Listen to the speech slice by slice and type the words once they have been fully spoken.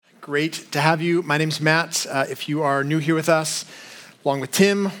Great to have you. My name's Matt. If you are new here with us, along with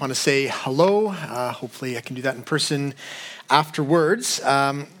Tim, I want to say hello. Hopefully I can do that in person afterwards.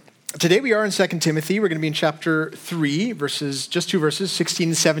 Today we are in 2 Timothy. We're going to be in chapter 3, just two verses, 16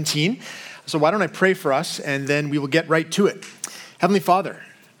 and 17. So why don't I pray for us, and then we will get right to it. Heavenly Father,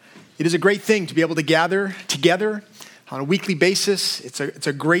 it is a great thing to be able to gather together on a weekly basis. It's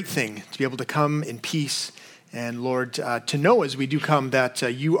a great thing to be able to come in peace. And Lord, to know as we do come that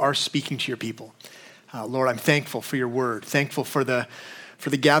you are speaking to your people. Lord, I'm thankful for your word, thankful for the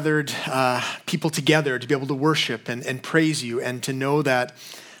gathered people together to be able to worship and praise you, and to know that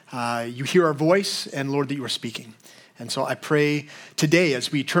you hear our voice, and Lord, that you are speaking. And so I pray today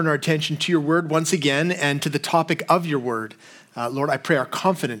as we turn our attention to your word once again and to the topic of your word, Lord, I pray our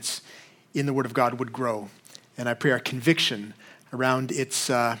confidence in the word of God would grow. And I pray our conviction around its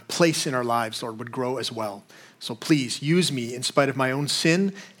place in our lives, Lord, would grow as well. So please use me in spite of my own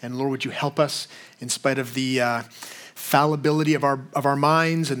sin, and Lord, would you help us in spite of the fallibility of our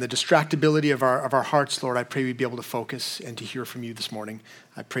minds and the distractibility of our hearts, Lord. I pray we'd be able to focus and to hear from you this morning.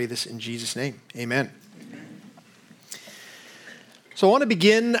 I pray this in Jesus' name. Amen. So I want to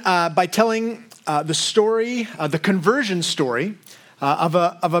begin by telling the story, the conversion story of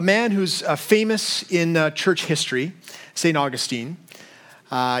a man who's famous in church history, St. Augustine.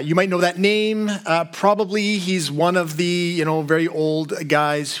 You might know that name. Probably he's one of the very old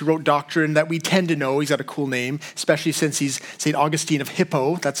guys who wrote doctrine that we tend to know. He's got a cool name, especially since he's St. Augustine of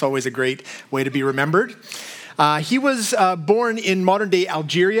Hippo. That's always a great way to be remembered. He was born in modern-day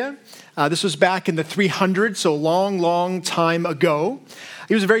Algeria. This was back in the 300s, so a long, long time ago.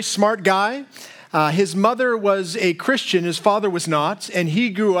 He was a very smart guy. His mother was a Christian, his father was not, and he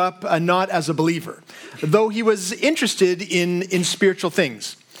grew up not as a believer, though he was interested in spiritual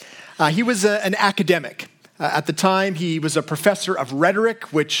things. He was an academic. At the time, he was a professor of rhetoric,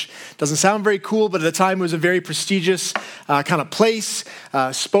 which doesn't sound very cool, but at the time it was a very prestigious kind of place,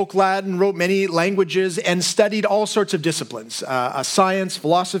 spoke Latin, wrote many languages, and studied all sorts of disciplines, science,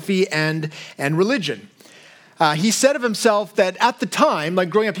 philosophy, and religion. He said of himself that at the time,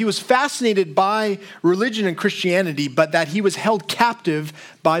 like growing up, he was fascinated by religion and Christianity, but that he was held captive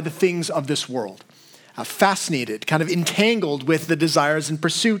by the things of this world. Fascinated, kind of entangled with the desires and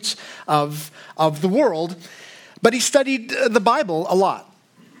pursuits of the world. But he studied the Bible a lot.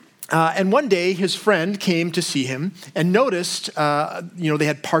 And one day, his friend came to see him and noticed, they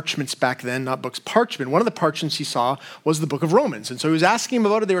had parchments back then, not books, parchment. One of the parchments he saw was the book of Romans. And so he was asking him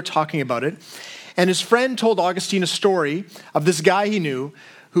about it. They were talking about it. And his friend told Augustine a story of this guy he knew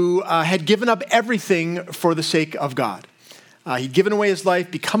who had given up everything for the sake of God. He'd given away his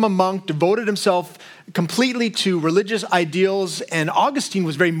life, become a monk, devoted himself completely to religious ideals, and Augustine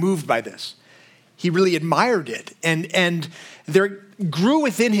was very moved by this. He really admired it, and there grew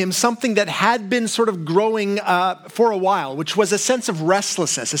within him something that had been sort of growing for a while, which was a sense of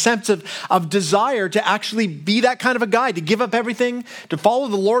restlessness, a sense of desire to actually be that kind of a guy, to give up everything, to follow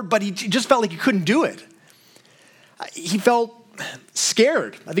the Lord, but he just felt like he couldn't do it. He felt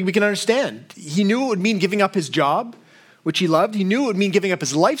scared. I think we can understand. He knew it would mean giving up his job, which he loved. He knew it would mean giving up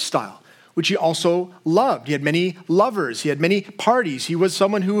his lifestyle, which he also loved. He had many lovers. He had many parties. He was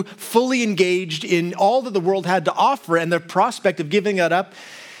someone who fully engaged in all that the world had to offer, and the prospect of giving that up,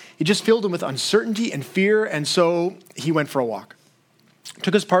 it just filled him with uncertainty and fear, and so he went for a walk.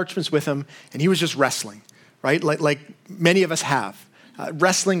 Took his parchments with him, and he was just wrestling, right? Like many of us have,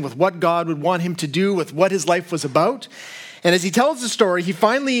 wrestling with what God would want him to do, with what his life was about. And as he tells the story, he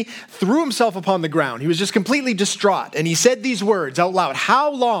finally threw himself upon the ground. He was just completely distraught. And he said these words out loud,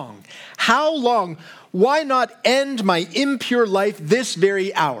 How long? How long? Why not end my impure life this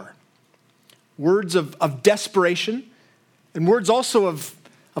very hour?" Words of desperation, and words also of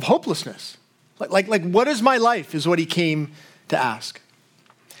hopelessness. Like what is my life is what he came to ask.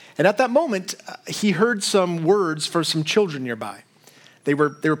 And at that moment, he heard some words for some children nearby. They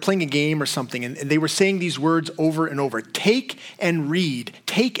were playing a game or something, and they were saying these words over and over. Take and read.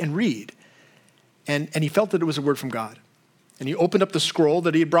 Take and read. And he felt that it was a word from God. And he opened up the scroll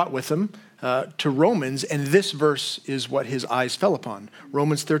that he had brought with him to Romans, and this verse is what his eyes fell upon.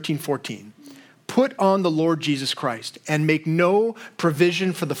 Romans 13:14. Put on the Lord Jesus Christ and make no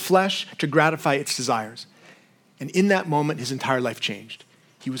provision for the flesh to gratify its desires. And in that moment, his entire life changed.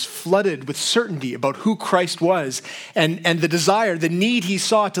 He was flooded with certainty about who Christ was and the desire, the need he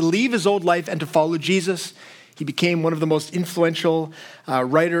saw to leave his old life and to follow Jesus. He became one of the most influential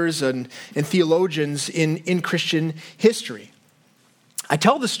writers and theologians in Christian history. I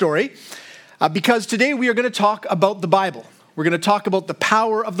tell this story because today we are going to talk about the Bible. We're going to talk about the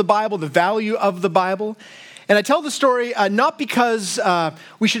power of the Bible, the value of the Bible. And I tell the story not because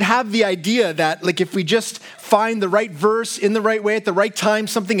we should have the idea that, like, if we just find the right verse in the right way at the right time,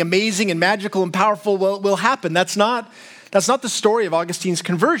 something amazing and magical and powerful will happen. That's not the story of Augustine's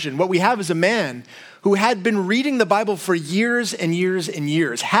conversion. What we have is a man who had been reading the Bible for years and years and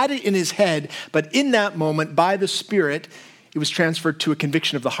years, had it in his head, but in that moment, by the Spirit, it was transferred to a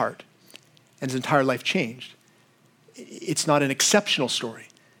conviction of the heart, and his entire life changed. It's not an exceptional story.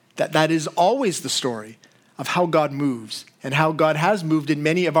 That is always the story of how God moves and how God has moved in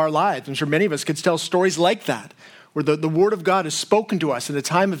many of our lives. I'm sure many of us could tell stories like that, where the Word of God has spoken to us in a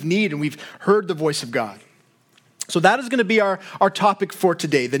time of need and we've heard the voice of God. So that is going to be our topic for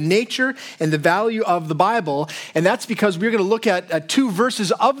today, the nature and the value of the Bible. And that's because we're going to look at two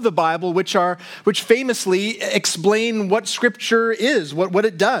verses of the Bible which famously explain what Scripture is, what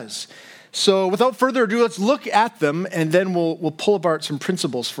it does. So without further ado, let's look at them, and then we'll pull apart some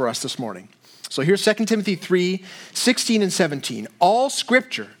principles for us this morning. So here's 2 Timothy 3, 16 and 17. All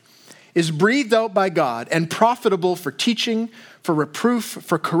Scripture is breathed out by God and profitable for teaching, for reproof,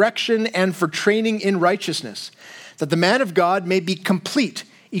 for correction, and for training in righteousness, that the man of God may be complete,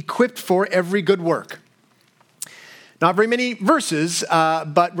 equipped for every good work. Not very many verses,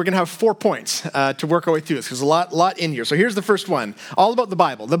 but we're going to have 4 points to work our way through this, because there's a lot in here. So here's the first one, all about the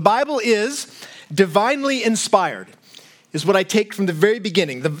Bible. The Bible is divinely inspired, is what I take from the very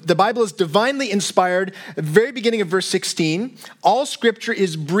beginning. The Bible is divinely inspired. At the very beginning of verse 16, all Scripture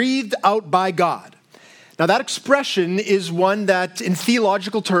is breathed out by God. Now that expression is one that in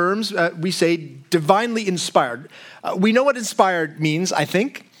theological terms, we say divinely inspired. We know what inspired means, I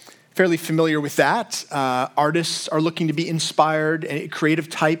think. Fairly familiar with that. Artists are looking to be inspired, and creative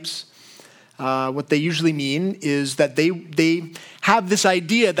types. What they usually mean is that they have this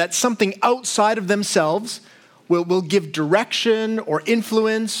idea that something outside of themselves will give direction or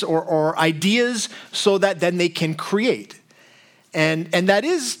influence or ideas so that then they can create. And that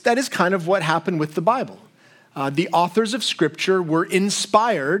is kind of what happened with the Bible. The authors of Scripture were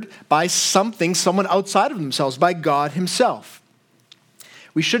inspired by someone outside of themselves, by God himself.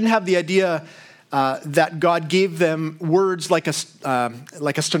 We shouldn't have the idea that God gave them words like a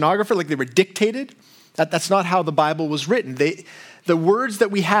stenographer, like they were dictated. That's not how the Bible was written. The words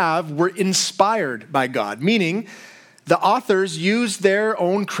that we have were inspired by God, meaning the authors used their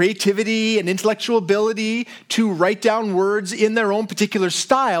own creativity and intellectual ability to write down words in their own particular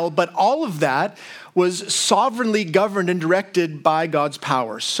style, but all of that was sovereignly governed and directed by God's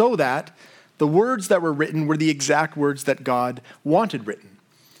power, so that the words that were written were the exact words that God wanted written,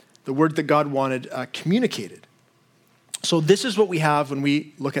 the word that God wanted communicated. So this is what we have when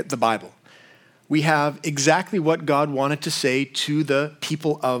we look at the Bible. We have exactly what God wanted to say to the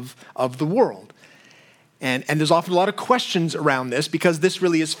people of the world. And there's often a lot of questions around this because this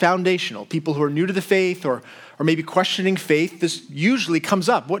really is foundational. People who are new to the faith or maybe questioning faith, this usually comes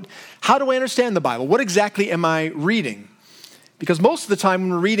up. How do I understand the Bible? What exactly am I reading? Because most of the time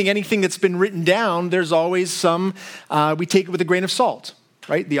when we're reading anything that's been written down, there's always we take it with a grain of salt.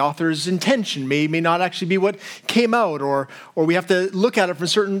 Right? The author's intention may not actually be what came out, or we have to look at it from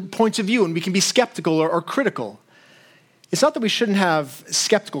certain points of view, and we can be skeptical or critical. It's not that we shouldn't have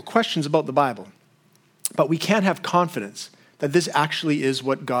skeptical questions about the Bible, but we can have confidence that this actually is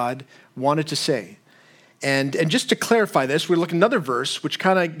what God wanted to say. And just to clarify this, we're looking at another verse which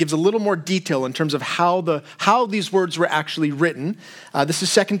kind of gives a little more detail in terms of how these words were actually written. This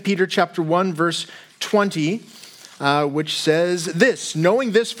is 2 Peter chapter 1, verse 20. Which says this,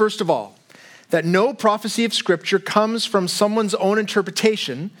 knowing this first of all, that no prophecy of Scripture comes from someone's own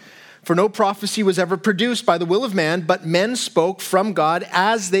interpretation, for no prophecy was ever produced by the will of man, but men spoke from God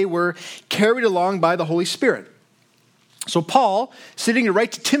as they were carried along by the Holy Spirit. So Paul, sitting to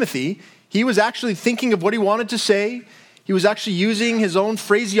write to Timothy, he was actually thinking of what he wanted to say. He was actually using his own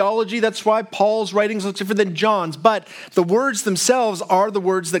phraseology. That's why Paul's writings look different than John's. But the words themselves are the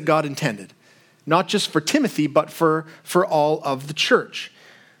words that God intended. Not just for Timothy, but for all of the church,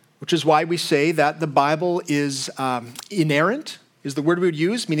 which is why we say that the Bible is inerrant, is the word we would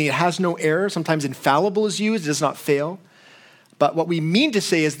use, meaning it has no error. Sometimes infallible is used, it does not fail. But what we mean to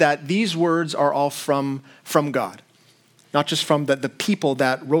say is that these words are all from God, not just from the people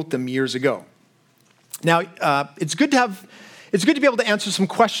that wrote them years ago. Now, it's good to be able to answer some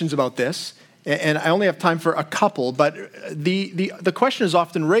questions about this. And I only have time for a couple, but the question is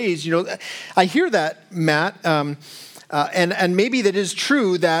often raised, I hear that, Matt, and maybe that is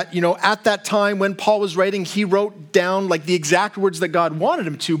true that, at that time when Paul was writing, he wrote down like the exact words that God wanted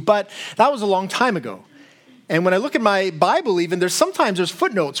him to, but that was a long time ago. And when I look at my Bible even, there's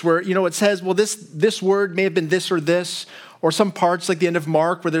footnotes where, it says, well, this word may have been this or this, or some parts like the end of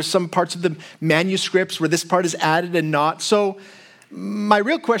Mark where there's some parts of the manuscripts where this part is added and not. So my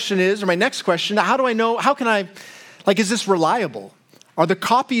real question is, or my next question, how do I know, is this reliable? Are the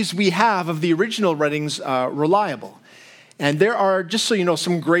copies we have of the original writings reliable? And there are, just so you know,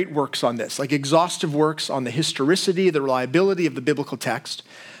 some great works on this, like exhaustive works on the historicity, the reliability of the biblical text.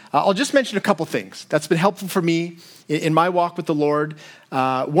 I'll just mention a couple things that's been helpful for me in my walk with the Lord.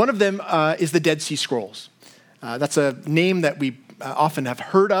 One of them is the Dead Sea Scrolls. That's a name that we often have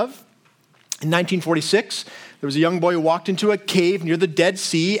heard of. In 1946, there was a young boy who walked into a cave near the Dead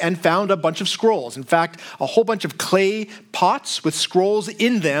Sea and found a bunch of scrolls. In fact, a whole bunch of clay pots with scrolls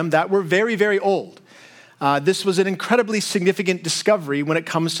in them that were very, very old. This was an incredibly significant discovery when it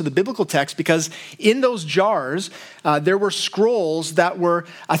comes to the biblical text because in those jars, there were scrolls that were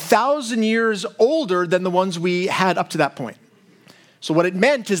 1,000 years older than the ones we had up to that point. So what it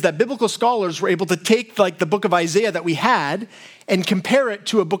meant is that biblical scholars were able to take like the book of Isaiah that we had and compare it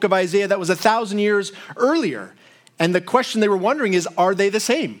to a book of Isaiah that was 1,000 years earlier. And the question they were wondering is, are they the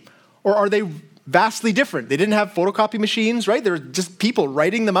same? Or are they vastly different? They didn't have photocopy machines, right? They were just people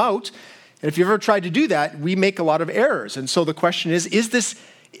writing them out. And if you've ever tried to do that, we make a lot of errors. And so the question is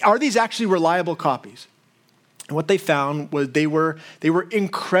are these actually reliable copies? And what they found was they were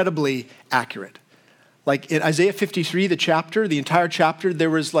incredibly accurate. Like in Isaiah 53, the entire chapter, there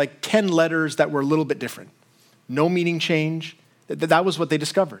was like 10 letters that were a little bit different. No meaning change. That was what they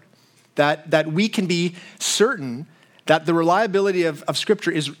discovered. That we can be certain that the reliability of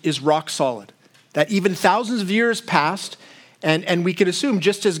Scripture is rock solid. That even thousands of years passed, and we can assume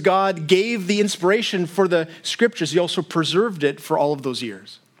just as God gave the inspiration for the Scriptures, he also preserved it for all of those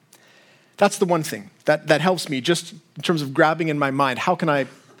years. That's the one thing that helps me just in terms of grabbing in my mind. How can I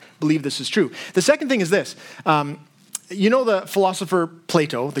believe this is true? The second thing is this. You know the philosopher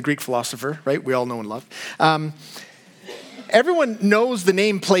Plato, the Greek philosopher, right? We all know and love. Everyone knows the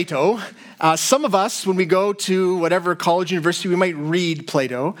name Plato. Some of us, when we go to whatever college, university, we might read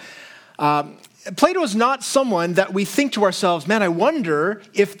Plato. Plato is not someone that we think to ourselves, man, I wonder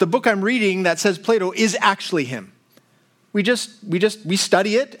if the book I'm reading that says Plato is actually him. We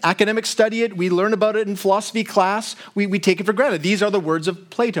study it, academics study it, we learn about it in philosophy class, we take it for granted. These are the words of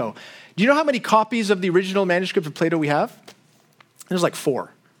Plato. Do you know how many copies of the original manuscript of Plato we have? There's like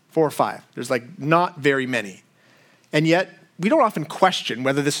four or five. There's like not very many. And yet, we don't often question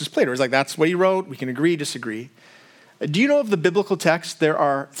whether this is Plato. It's like, that's what he wrote, we can agree, disagree. Do you know of the biblical text, there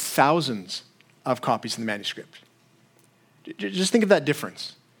are thousands of copies in the manuscript? Just think of that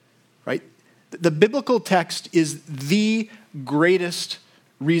difference, right? The biblical text is the greatest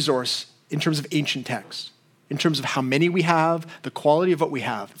resource in terms of ancient texts, in terms of how many we have, the quality of what we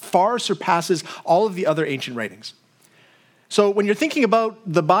have. Far surpasses all of the other ancient writings. So when you're thinking about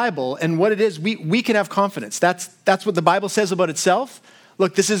the Bible and what it is, we can have confidence. That's what the Bible says about itself.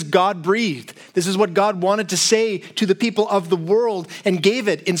 Look, this is God-breathed. This is what God wanted to say to the people of the world and gave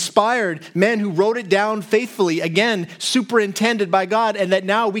it, inspired men who wrote it down faithfully, again, superintended by God, and that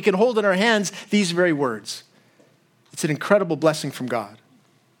now we can hold in our hands these very words. It's an incredible blessing from God.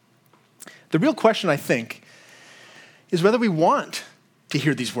 The real question, I think, is whether we want to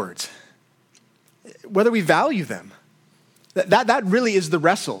hear these words, whether we value them. That really is the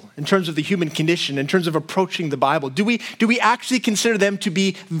wrestle in terms of the human condition, in terms of approaching the Bible. Do we actually consider them to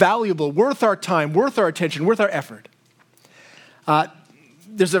be valuable, worth our time, worth our attention, worth our effort?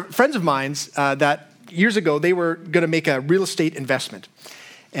 There's friends of mine that years ago, they were going to make a real estate investment.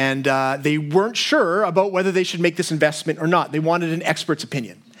 And they weren't sure about whether they should make this investment or not. They wanted an expert's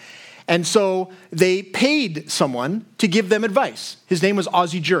opinion. And so they paid someone to give them advice. His name was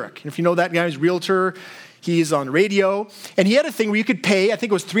Ozzie Jurek. And if you know that guy, he's a realtor. He's on radio, and he had a thing where you could pay, I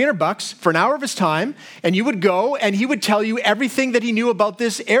think it was $300 for an hour of his time, and you would go, and he would tell you everything that he knew about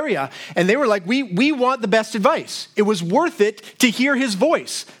this area. And they were like, we want the best advice. It was worth it to hear his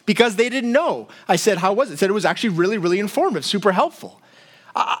voice, because they didn't know. I said, how was it? He said it was actually really, really informative, super helpful.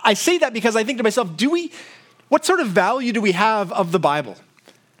 I say that because I think to myself, what sort of value do we have of the Bible?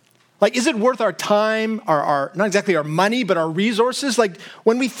 Like, is it worth our time, our not exactly our money, but our resources? Like,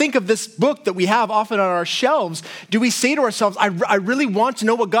 when we think of this book that we have often on our shelves, do we say to ourselves, I really want to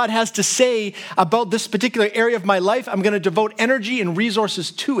know what God has to say about this particular area of my life. I'm going to devote energy and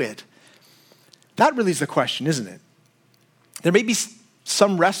resources to it. That really is the question, isn't it? There may be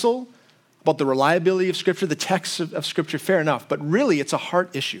some wrestle about the reliability of Scripture, the text of Scripture, fair enough, but really it's a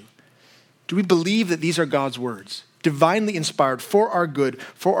heart issue. Do we believe that these are God's words? Divinely inspired for our good,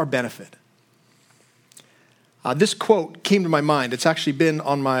 for our benefit. This quote came to my mind. It's actually been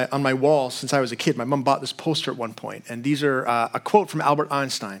on my wall since I was a kid. My mom bought this poster at one point, and these are a quote from Albert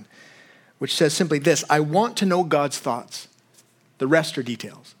Einstein, which says simply this: I want to know God's thoughts. The rest are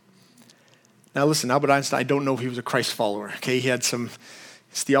details. Now listen, Albert Einstein, I don't know if he was a Christ follower. Okay, his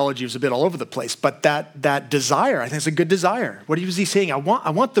theology was a bit all over the place, but that desire, I think it's a good desire. What was he saying? I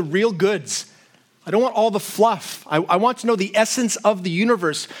want the real goods. I don't want all the fluff. I want to know the essence of the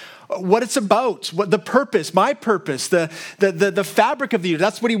universe, what it's about, what the purpose, my purpose, the fabric of the universe.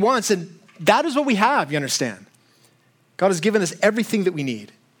 That's what he wants, and that is what we have, you understand. God has given us everything that we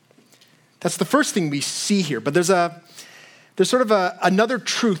need. That's the first thing we see here, but there's sort of another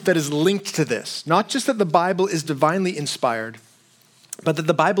truth that is linked to this. Not just that the Bible is divinely inspired, but that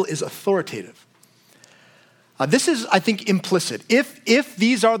the Bible is authoritative. This is, I think, implicit. If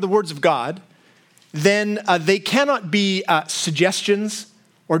these are the words of God, then they cannot be suggestions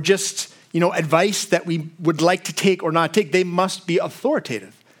or just advice that we would like to take or not take. They must be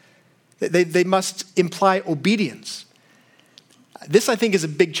authoritative. They must imply obedience. This, I think, is a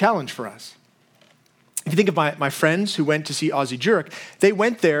big challenge for us. If you think of my friends who went to see Ozzy Jurek, they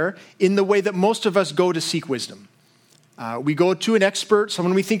went there in the way that most of us go to seek wisdom. We go to an expert,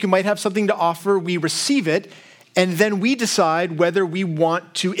 someone we think who might have something to offer, we receive it, and then we decide whether we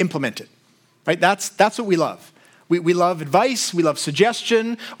want to implement it. Right? That's what we love. We love advice, we love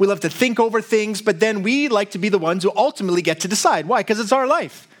suggestion, we love to think over things, but then we like to be the ones who ultimately get to decide. Why? Because it's our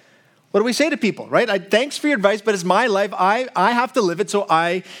life. What do we say to people, right? Thanks for your advice, but it's my life. I have to live it, so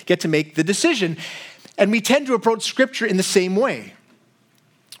I get to make the decision. And we tend to approach Scripture in the same way,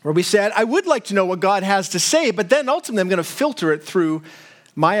 where we said, I would like to know what God has to say, but then ultimately I'm going to filter it through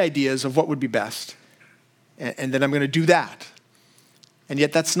my ideas of what would be best. And then I'm going to do that. And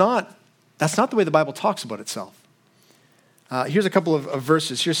yet that's not the way the Bible talks about itself. Here's a couple of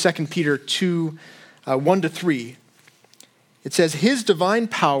verses. Here's 2 Peter 2, 1-3. It says, his divine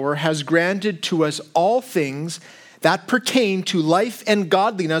power has granted to us all things that pertain to life and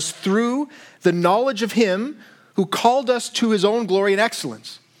godliness through the knowledge of him who called us to his own glory and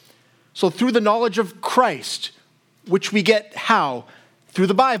excellence. So through the knowledge of Christ, which we get how? Through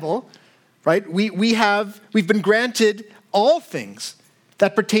the Bible, right? We've been granted all things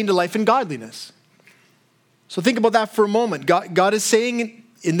that pertain to life and godliness. So think about that for a moment. God is saying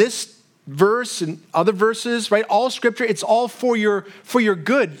in this verse and other verses, right? All Scripture, it's all for your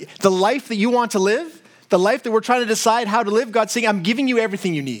good. The life that you want to live, the life that we're trying to decide how to live, God's saying, I'm giving you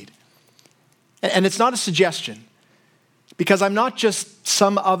everything you need. And it's not a suggestion, because I'm not just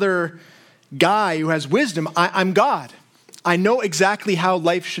some other guy who has wisdom. I'm God. I know exactly how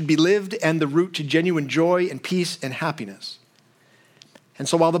life should be lived and the route to genuine joy and peace and happiness. And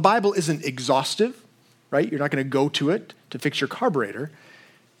so while the Bible isn't exhaustive, right? You're not going to go to it to fix your carburetor.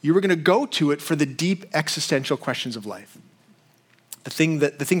 You were going to go to it for the deep existential questions of life. The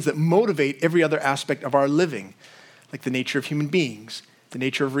things that motivate every other aspect of our living, like the nature of human beings, the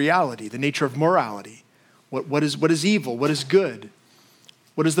nature of reality, the nature of morality. What is evil? What is good?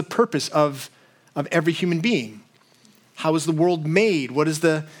 What is the purpose of every human being? How is the world made? What is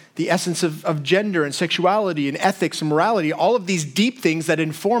the essence of gender and sexuality and ethics and morality? All of these deep things that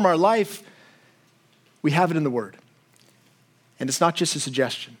inform our life, we have it in the Word. And it's not just a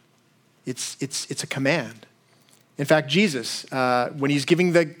suggestion. It's a command. In fact, Jesus, when he's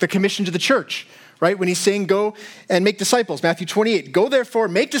giving the commission to the church, right? When he's saying, go and make disciples, Matthew 28, go therefore,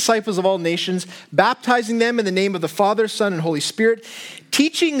 make disciples of all nations, baptizing them in the name of the Father, Son, and Holy Spirit,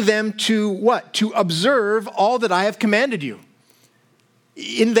 teaching them to what? To observe all that I have commanded you.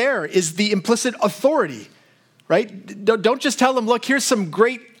 In there is the implicit authority, right? Don't just tell them, look, here's some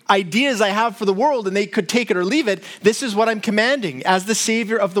great ideas I have for the world and they could take it or leave it. This is what I'm commanding as the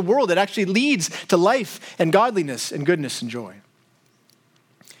Savior of the world. It actually leads to life and godliness and goodness and joy.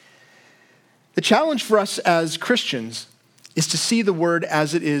 The challenge for us as Christians is to see the Word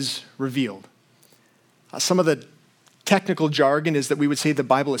as it is revealed. Some of the technical jargon is that we would say the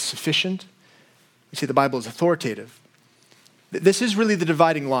Bible is sufficient. We say the Bible is authoritative. This is really the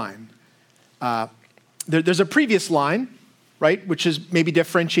dividing line. There's a previous line, right, which is maybe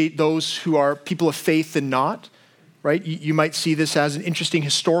differentiate those who are people of faith and not, right? You might see this as an interesting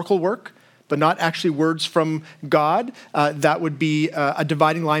historical work, but not actually words from God. That would be a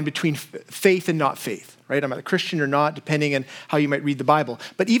dividing line between faith and not faith, right? I'm a Christian or not, depending on how you might read the Bible.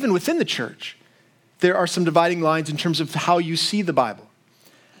 But even within the church, there are some dividing lines in terms of how you see the Bible.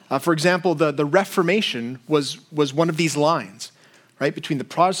 For example, the Reformation was one of these lines, right? Between the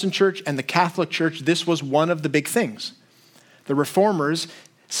Protestant church and the Catholic church, this was one of the big things. The Reformers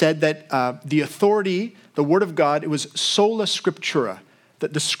said that the authority, the Word of God, it was sola scriptura,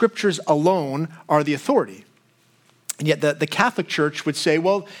 that the Scriptures alone are the authority. And yet the Catholic Church would say,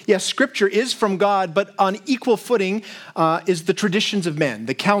 well, yes, Scripture is from God, but on equal footing is the traditions of men,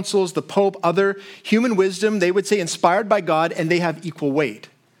 the councils, the Pope, other human wisdom, they would say inspired by God, and they have equal weight.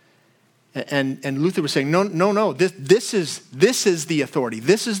 And Luther was saying, no, this is the authority.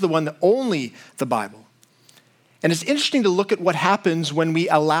 This is the one that only the Bible. And it's interesting to look at what happens when we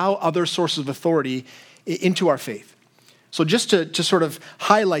allow other sources of authority into our faith. So just to sort of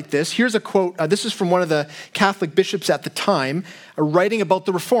highlight this, here's a quote. This is from one of the Catholic bishops at the time, writing about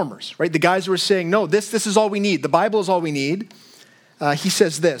the reformers, right? The guys who were saying, no, this is all we need. The Bible is all we need. He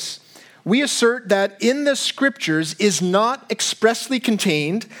says this: "We assert that in the Scriptures is not expressly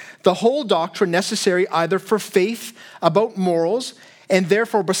contained the whole doctrine necessary either for faith about morals, and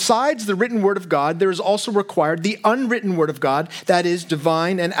therefore besides the written word of God, there is also required the unwritten word of God, that is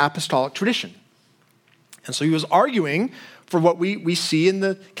divine and apostolic tradition." And so he was arguing for what we see in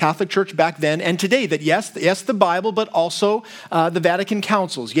the Catholic Church back then and today, that yes, the Bible, but also the Vatican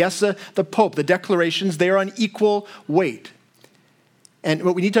councils, yes, the Pope, the declarations, they are on equal weight. And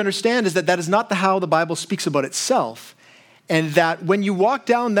what we need to understand is that that is not how the Bible speaks about itself, and that when you walk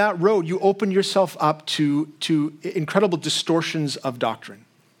down that road, you open yourself up to incredible distortions of doctrine.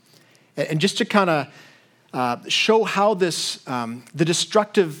 And just to kind of show how this, the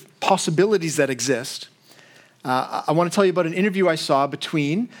destructive possibilities that exist, I want to tell you about an interview I saw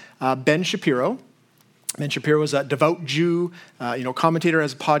between Ben Shapiro. Ben Shapiro is a devout Jew, commentator,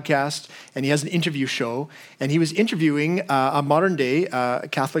 has a podcast, and he has an interview show. And he was interviewing a modern-day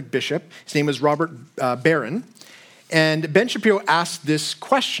Catholic bishop. His name is Robert Barron. And Ben Shapiro asked this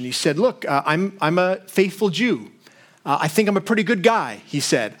question. He said, "Look, I'm a faithful Jew. I think I'm a pretty good guy," he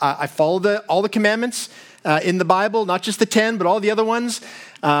said. "I follow all the commandments in the Bible, not just the 10, but all the other ones.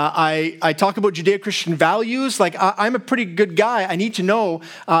 I talk about Judeo-Christian values. Like, I'm a pretty good guy. I need to know,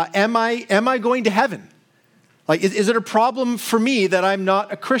 am I going to heaven? Like, is it a problem for me that I'm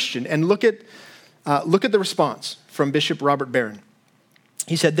not a Christian?" And look at the response from Bishop Robert Barron.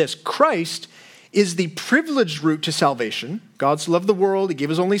 He said this: "Christ is the privileged route to salvation. God so loved the world, he gave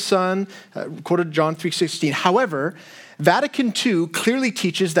his only son," quoted John 3:16. "However, Vatican II clearly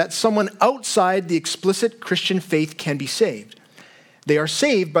teaches that someone outside the explicit Christian faith can be saved. They are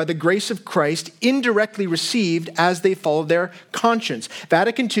saved by the grace of Christ, indirectly received as they follow their conscience.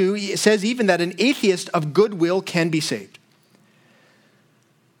 Vatican II says even that an atheist of goodwill can be saved."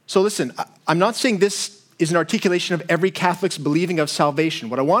 So listen, I'm not saying this is an articulation of every Catholic's believing of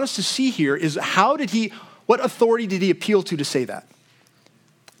salvation. What I want us to see here is what authority did he appeal to say that?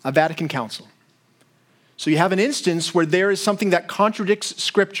 A Vatican Council. So you have an instance where there is something that contradicts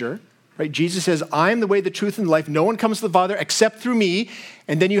Scripture, right? Jesus says, "I am the way, the truth, and the life. No one comes to the Father except through me."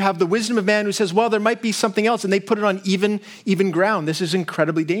 And then you have the wisdom of man who says, well, there might be something else, and they put it on even ground. This is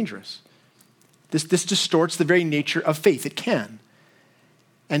incredibly dangerous. This distorts the very nature of faith. It can.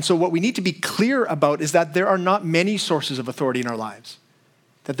 And so what we need to be clear about is that there are not many sources of authority in our lives.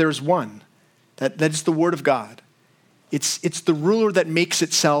 That there is one. That is the Word of God. It's the ruler that makes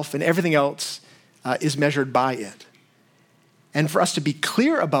itself, and everything else is measured by it. And for us to be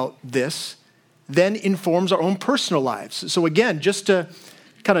clear about this then informs our own personal lives. So again, just to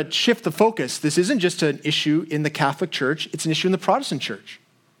kind of shift the focus, this isn't just an issue in the Catholic Church, it's an issue in the Protestant Church.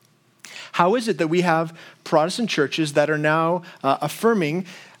 How is it that we have Protestant churches that are now affirming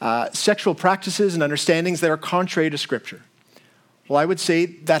sexual practices and understandings that are contrary to Scripture? Well, I would say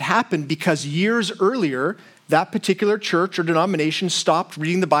that happened because years earlier, that particular church or denomination stopped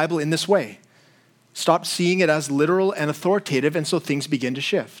reading the Bible in this way, stopped seeing it as literal and authoritative, and so things begin to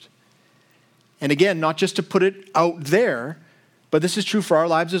shift. And again, not just to put it out there, but this is true for our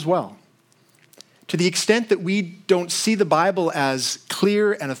lives as well. To the extent that we don't see the Bible as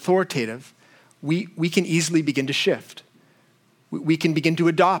clear and authoritative, we can easily begin to shift. We can begin to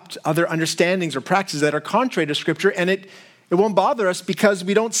adopt other understandings or practices that are contrary to Scripture, and it won't bother us because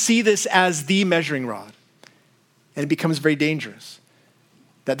we don't see this as the measuring rod. And it becomes very dangerous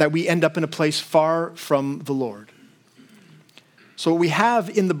that we end up in a place far from the Lord. So what we have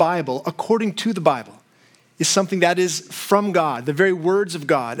in the Bible, according to the Bible, is something that is from God, the very words of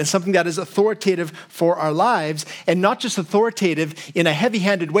God, and something that is authoritative for our lives, and not just authoritative in a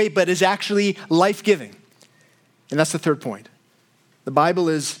heavy-handed way, but is actually life-giving. And that's the third point. The Bible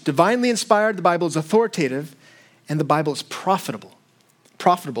is divinely inspired, the Bible is authoritative, and the Bible is profitable.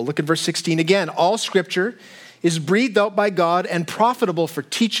 Profitable. Look at verse 16 again. "All Scripture is breathed out by God and profitable for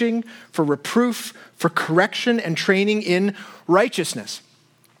teaching, for reproof, for correction, and training in righteousness."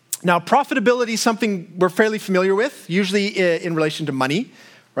 Now, profitability is something we're fairly familiar with, usually in relation to money,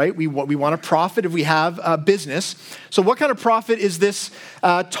 right? We want a profit if we have a business. So what kind of profit is this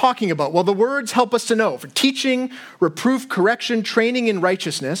talking about? Well, the words help us to know. For teaching, reproof, correction, training in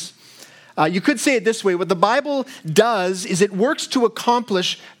righteousness. You could say it this way. What the Bible does is it works to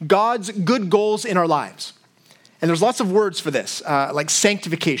accomplish God's good goals in our lives. And there's lots of words for this, like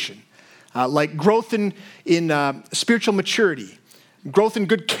sanctification, like growth in spiritual maturity, growth in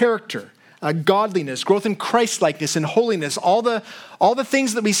good character, godliness, growth in Christ-likeness and holiness, all the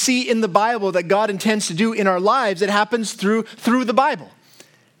things that we see in the Bible that God intends to do in our lives, it happens through the Bible.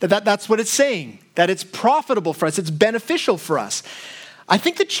 That's what it's saying, that it's profitable for us, it's beneficial for us. I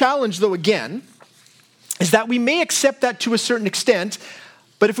think the challenge, though, again, is that we may accept that to a certain extent,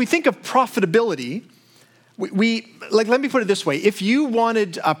 but if we think of profitability, let me put it this way. If you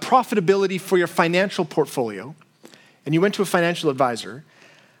wanted profitability for your financial portfolio and you went to a financial advisor,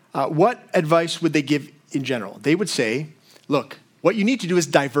 what advice would they give in general? They would say, look, what you need to do is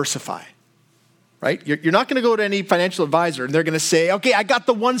diversify, right? You're not going to go to any financial advisor and they're going to say, okay, I got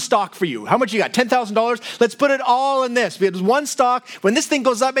the one stock for you. How much you got? $10,000? Let's put it all in this. We have one stock. When this thing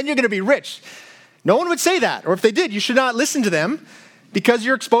goes up, and you're going to be rich. No one would say that. Or if they did, you should not listen to them because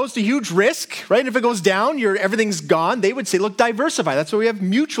you're exposed to huge risk, right? And if it goes down, everything's gone. They would say, look, diversify. That's why we have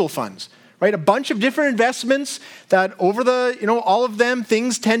mutual funds. Right, a bunch of different investments that over all of them,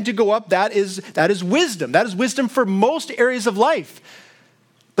 things tend to go up. That is wisdom. That is wisdom for most areas of life.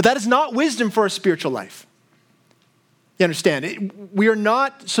 But that is not wisdom for our spiritual life. You understand? We are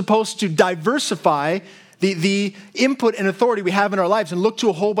not supposed to diversify the input and authority we have in our lives and look to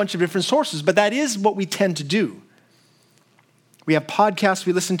a whole bunch of different sources. But that is what we tend to do. We have podcasts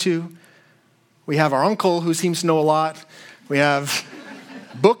we listen to. We have our uncle who seems to know a lot. We have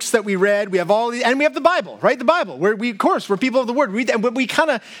books that we read, we have all these, and we have the Bible, right? The Bible, where we're people of the Word. And we kind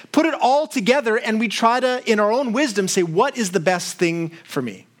of put it all together and we try to, in our own wisdom, say, what is the best thing for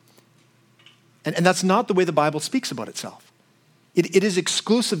me? And that's not the way the Bible speaks about itself. It is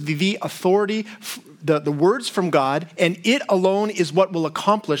exclusively the authority, the words from God, and it alone is what will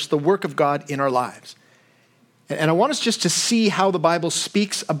accomplish the work of God in our lives. And I want us just to see how the Bible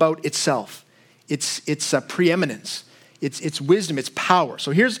speaks about itself, its preeminence, its wisdom, its power.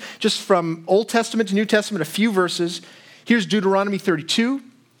 So here's just from Old Testament to New Testament, a few verses. Here's Deuteronomy 32.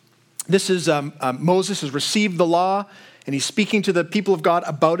 This is Moses has received the law, and he's speaking to the people of God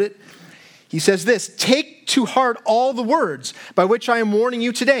about it. He says this, take to heart all the words by which I am warning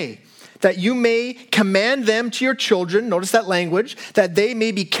you today, that you may command them to your children, notice that language, that they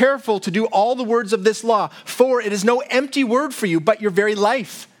may be careful to do all the words of this law, for it is no empty word for you, but your very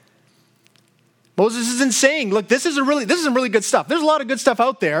life. Moses isn't saying, look, this is some really good stuff. There's a lot of good stuff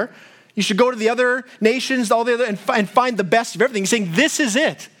out there. You should go to the other nations, all the other, and find the best of everything. He's saying, this is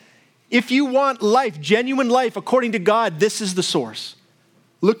it. If you want life, genuine life, according to God, this is the source.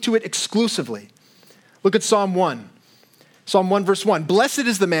 Look to it exclusively. Look at Psalm 1. Psalm 1, verse 1. Blessed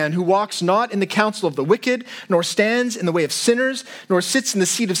is the man who walks not in the counsel of the wicked, nor stands in the way of sinners, nor sits in the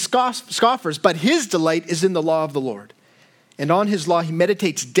seat of scoffers, but his delight is in the law of the Lord. And on his law he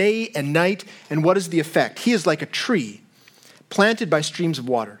meditates day and night. And what is the effect? He is like a tree planted by streams of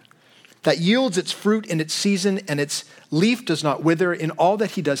water that yields its fruit in its season, and its leaf does not wither. In all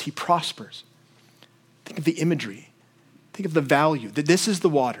that he does, he prospers. Think of the imagery. Think of the value. That this is the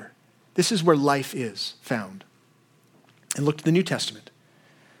water. This is where life is found. And look to the New Testament.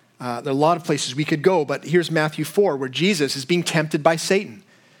 There are a lot of places we could go, but here's Matthew 4, where Jesus is being tempted by Satan.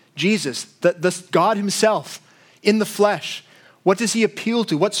 Jesus, the God himself in the flesh. What does he appeal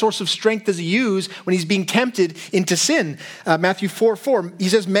to? What source of strength does he use when he's being tempted into sin? Matthew 4:4, he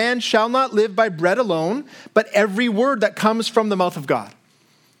says, man shall not live by bread alone, but every word that comes from the mouth of God.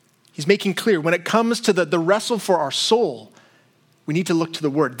 He's making clear when it comes to the wrestle for our soul, we need to look to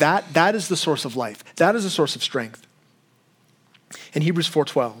the word. That is the source of life. That is the source of strength. In Hebrews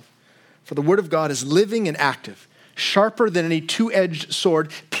 4:12, for the word of God is living and active, sharper than any two-edged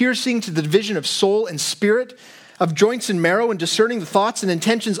sword, piercing to the division of soul and spirit, of joints and marrow, and discerning the thoughts and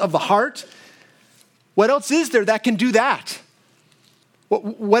intentions of the heart. What else is there that can do that?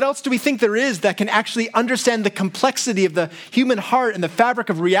 What else do we think there is that can actually understand the complexity of the human heart and the fabric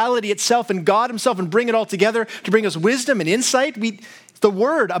of reality itself and God himself and bring it all together to bring us wisdom and insight? The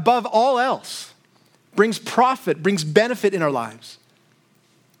word, above all else, brings profit, brings benefit in our lives.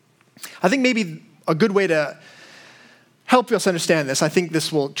 I think maybe a good way to help us understand this, I think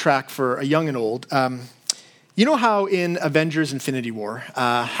this will track for a young and old. You know how in Avengers Infinity War,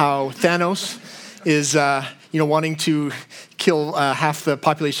 how Thanos is wanting to kill half the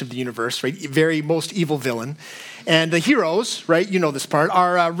population of the universe, right? Very most evil villain. And the heroes, right, you know this part,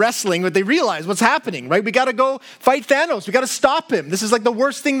 are wrestling, but they realize what's happening, right? We got to go fight Thanos. We got to stop him. This is like the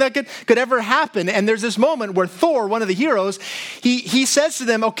worst thing that could ever happen. And there's this moment where Thor, one of the heroes, he says to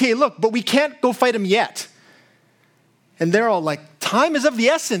them, okay, look, but we can't go fight him yet. And they're all like, time is of the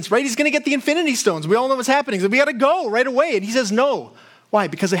essence, right? He's going to get the Infinity Stones. We all know what's happening. So we got to go right away. And he says, no. Why?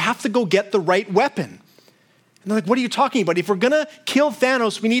 Because they have to go get the right weapon. And they're like, what are you talking about? If we're going to kill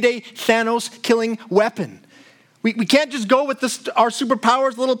Thanos, we need a Thanos-killing weapon. We can't just go with our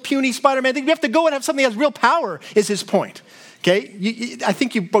superpowers, little puny Spider-Man thing. We have to go and have something that has real power, is his point. Okay? I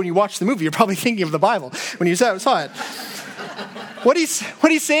think when you watch the movie, you're probably thinking of the Bible when you saw it. What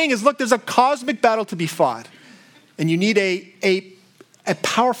he's saying is, look, there's a cosmic battle to be fought. And you need a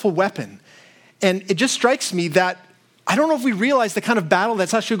powerful weapon. And it just strikes me that I don't know if we realize the kind of battle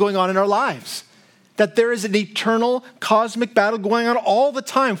that's actually going on in our lives. That there is an eternal cosmic battle going on all the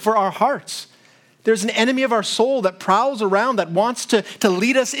time for our hearts. There's an enemy of our soul that prowls around, that wants to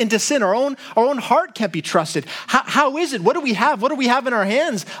lead us into sin. Our own heart can't be trusted. How is it? What do we have? What do we have in our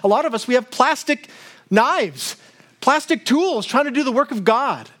hands? A lot of us, we have plastic knives, plastic tools trying to do the work of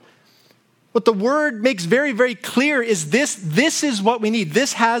God. What the word makes very, very clear is this is what we need.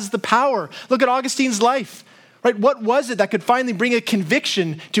 This has the power. Look at Augustine's life, right? What was it that could finally bring a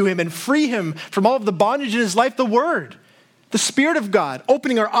conviction to him and free him from all of the bondage in his life? The word, the Spirit of God,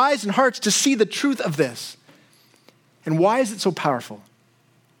 opening our eyes and hearts to see the truth of this. And why is it so powerful?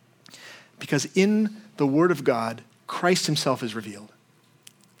 Because in the word of God, Christ himself is revealed.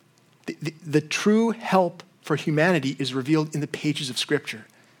 The true help for humanity is revealed in the pages of Scripture.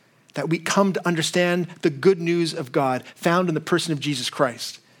 That we come to understand the good news of God found in the person of Jesus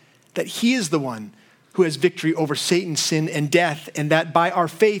Christ. That he is the one who has victory over Satan, sin, and death, and that by our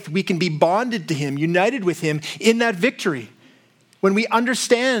faith we can be bonded to him, united with him in that victory. When we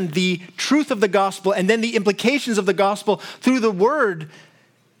understand the truth of the gospel and then the implications of the gospel through the word,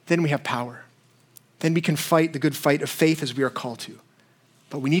 then we have power. Then we can fight the good fight of faith as we are called to.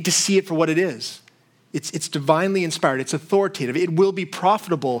 But we need to see it for what it is. It's divinely inspired. It's authoritative. It will be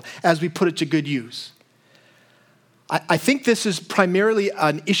profitable as we put it to good use. I think this is primarily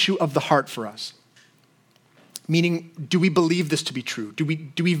an issue of the heart for us. Meaning, do we believe this to be true? Do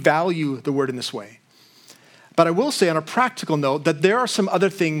we value the word in this way? But I will say on a practical note that there are some other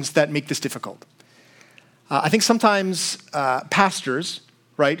things that make this difficult. I think sometimes pastors,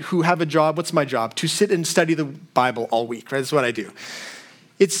 right, who have a job, what's my job? To sit and study the Bible all week, right? That's what I do.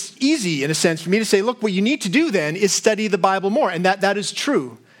 It's easy, in a sense, for me to say, look, what you need to do then is study the Bible more, and that is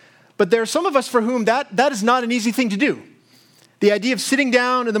true. But there are some of us for whom that is not an easy thing to do. The idea of sitting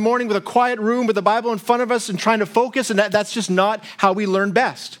down in the morning with a quiet room with the Bible in front of us and trying to focus, and that's just not how we learn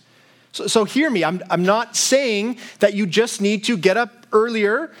best. So hear me, I'm not saying that you just need to get up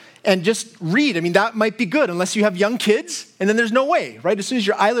earlier and just read. I mean, that might be good unless you have young kids, and then there's no way, right? As soon as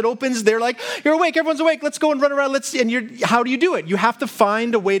your eyelid opens, they're like, you're awake, everyone's awake, let's go and run around, how do you do it? You have to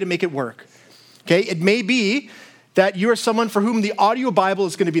find a way to make it work, okay? It may be that you are someone for whom the audio Bible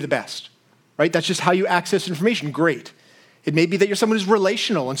is going to be the best, right? That's just how you access information, great. It may be that you're someone who's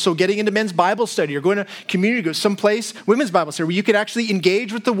relational, and so getting into men's Bible study or going to community group, someplace, women's Bible study, where you could actually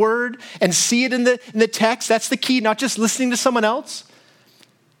engage with the word and see it in the text, that's the key, not just listening to someone else.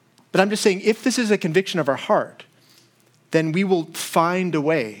 But I'm just saying, if this is a conviction of our heart, then we will find a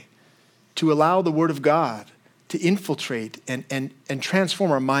way to allow the word of God to infiltrate and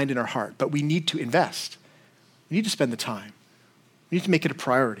transform our mind and our heart. But we need to invest. We need to spend the time. We need to make it a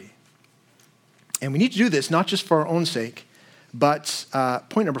priority. And we need to do this not just for our own sake, but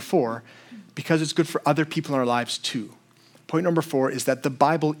point number 4, because it's good for other people in our lives too. Point number 4 is that the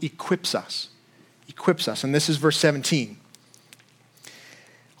Bible equips us. Equips us. And this is verse 17.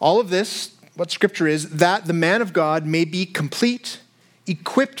 All of this, what Scripture is, that the man of God may be complete,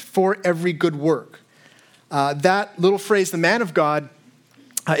 equipped for every good work. That little phrase, the man of God,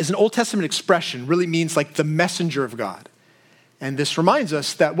 is an Old Testament expression, really means like the messenger of God. And this reminds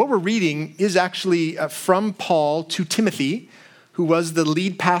us that what we're reading is actually from Paul to Timothy, who was the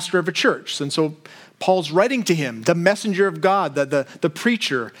lead pastor of a church. And so Paul's writing to him, the messenger of God, the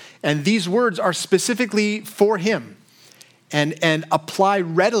preacher, and these words are specifically for him. And apply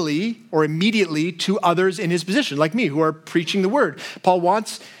readily or immediately to others in his position, like me, who are preaching the word. Paul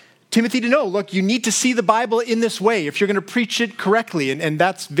wants Timothy to know, look, you need to see the Bible in this way if you're going to preach it correctly. And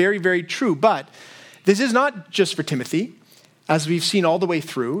that's very, very true. But this is not just for Timothy, as we've seen all the way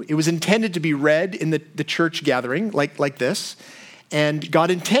through. It was intended to be read in the church gathering like this. And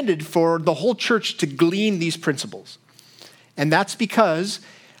God intended for the whole church to glean these principles. And that's because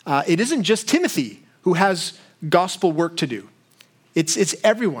it isn't just Timothy who has gospel work to do. It's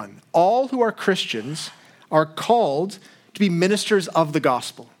everyone. All who are Christians are called to be ministers of the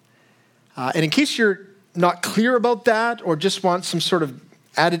gospel. And in case you're not clear about that or just want some sort of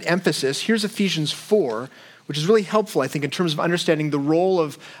added emphasis, here's Ephesians 4, which is really helpful, I think, in terms of understanding the role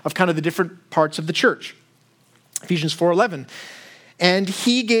of kind of the different parts of the church. Ephesians 4:11. And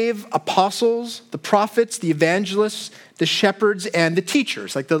he gave apostles, the prophets, the evangelists, the shepherds, and the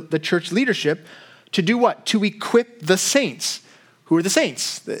teachers, like the church leadership, to do what? To equip the saints. Who are the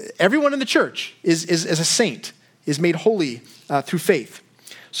saints? Everyone in the church is a saint, is made holy through faith.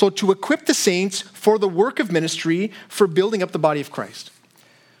 So to equip the saints for the work of ministry, for building up the body of Christ.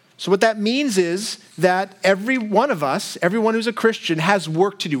 So what that means is that every one of us, everyone who's a Christian, has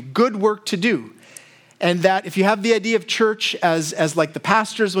work to do, good work to do. And that if you have the idea of church as like the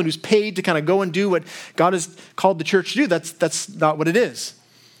pastor is the one who's paid to kind of go and do what God has called the church to do, that's not what it is.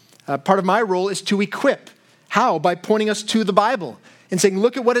 Part of my role is to equip. How? By pointing us to the Bible and saying,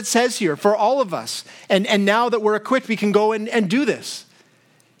 look at what it says here for all of us. And now that we're equipped, we can go and do this.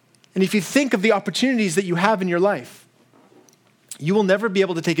 And if you think of the opportunities that you have in your life, you will never be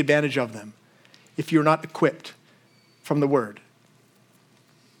able to take advantage of them if you're not equipped from the Word.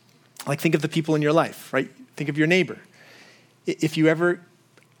 Like think of the people in your life, right? Think of your neighbor. If you ever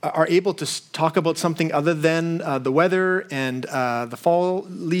are able to talk about something other than the weather and the fall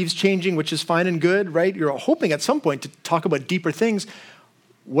leaves changing, which is fine and good, right? You're hoping at some point to talk about deeper things.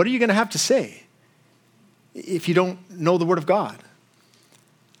 What are you going to have to say if you don't know the Word of God?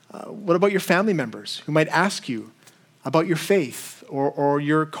 What about your family members who might ask you about your faith or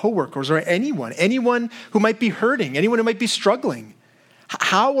your coworkers or anyone who might be hurting, anyone who might be struggling?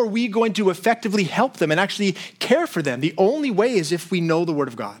 How are we going to effectively help them and actually care for them? The only way is if we know the Word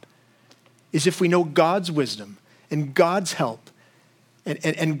of God, is if we know God's wisdom and God's help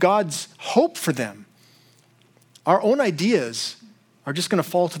and God's hope for them. Our own ideas are just going to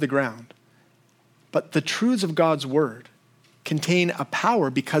fall to the ground. But the truths of God's Word contain a power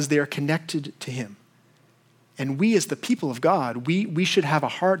because they are connected to Him. And we as the people of God, we should have a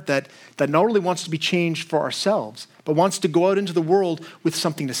heart that not only wants to be changed for ourselves, but wants to go out into the world with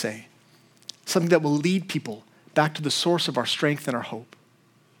something to say. Something that will lead people back to the source of our strength and our hope.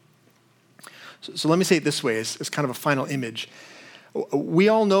 So let me say it this way as kind of a final image. We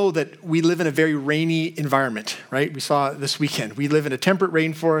all know that we live in a very rainy environment, right? We saw it this weekend. We live in a temperate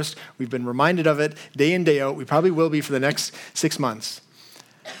rainforest. We've been reminded of it day in, day out. We probably will be for the next 6 months.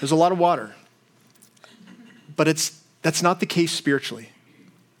 There's a lot of water. But that's not the case spiritually.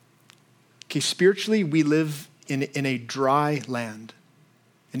 Okay, spiritually, we live in a dry land,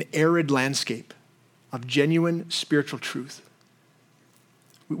 an arid landscape of genuine spiritual truth.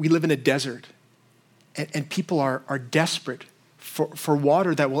 We live in a desert, and people are desperate for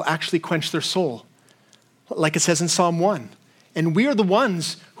water that will actually quench their soul, like it says in Psalm 1. And we are the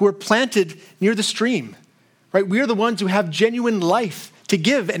ones who are planted near the stream, right? We are the ones who have genuine life to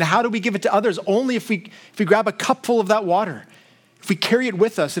give. And how do we give it to others? Only if we grab a cupful of that water, if we carry it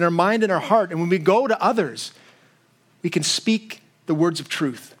with us in our mind and our heart. And when we go to others, we can speak the words of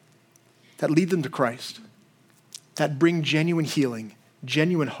truth that lead them to Christ, that bring genuine healing,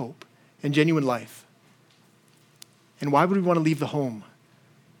 genuine hope, and genuine life. And why would we want to leave the home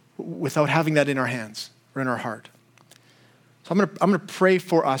without having that in our hands or in our heart? So I'm going to pray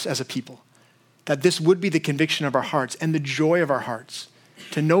for us as a people, that this would be the conviction of our hearts and the joy of our hearts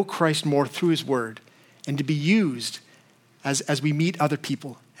to know Christ more through His Word and to be used as we meet other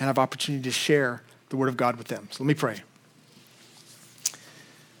people and have opportunity to share the Word of God with them. So let me pray.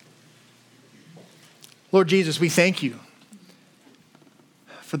 Lord Jesus, we thank you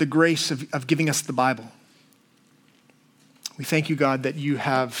for the grace of giving us the Bible. We thank you, God, that you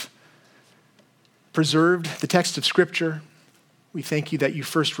have preserved the text of Scripture. We thank you that you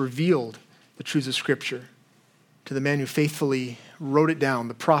first revealed the truths of Scripture to the man who faithfully wrote it down,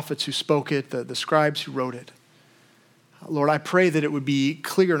 the prophets who spoke it, the scribes who wrote it. Lord, I pray that it would be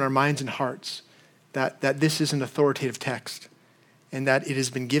clear in our minds and hearts that this is an authoritative text and that it has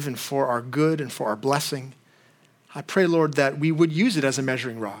been given for our good and for our blessing. I pray, Lord, that we would use it as a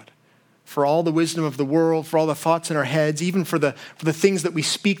measuring rod for all the wisdom of the world, for all the thoughts in our heads, even for the things that we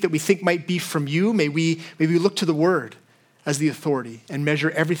speak that we think might be from you. May we look to the Word as the authority and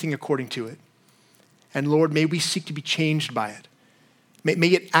measure everything according to it. And Lord, may we seek to be changed by it. May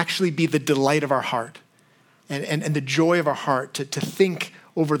it actually be the delight of our heart and the joy of our heart to think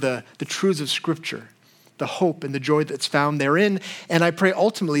over the truths of Scripture, the hope and the joy that's found therein. And I pray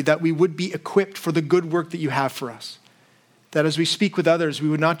ultimately that we would be equipped for the good work that you have for us. That as we speak with others, we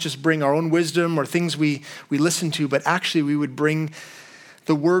would not just bring our own wisdom or things we listen to, but actually we would bring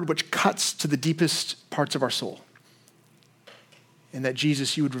the word which cuts to the deepest parts of our soul. And that,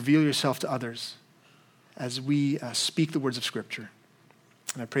 Jesus, you would reveal yourself to others as we speak the words of Scripture.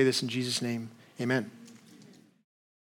 And I pray this in Jesus' name, amen.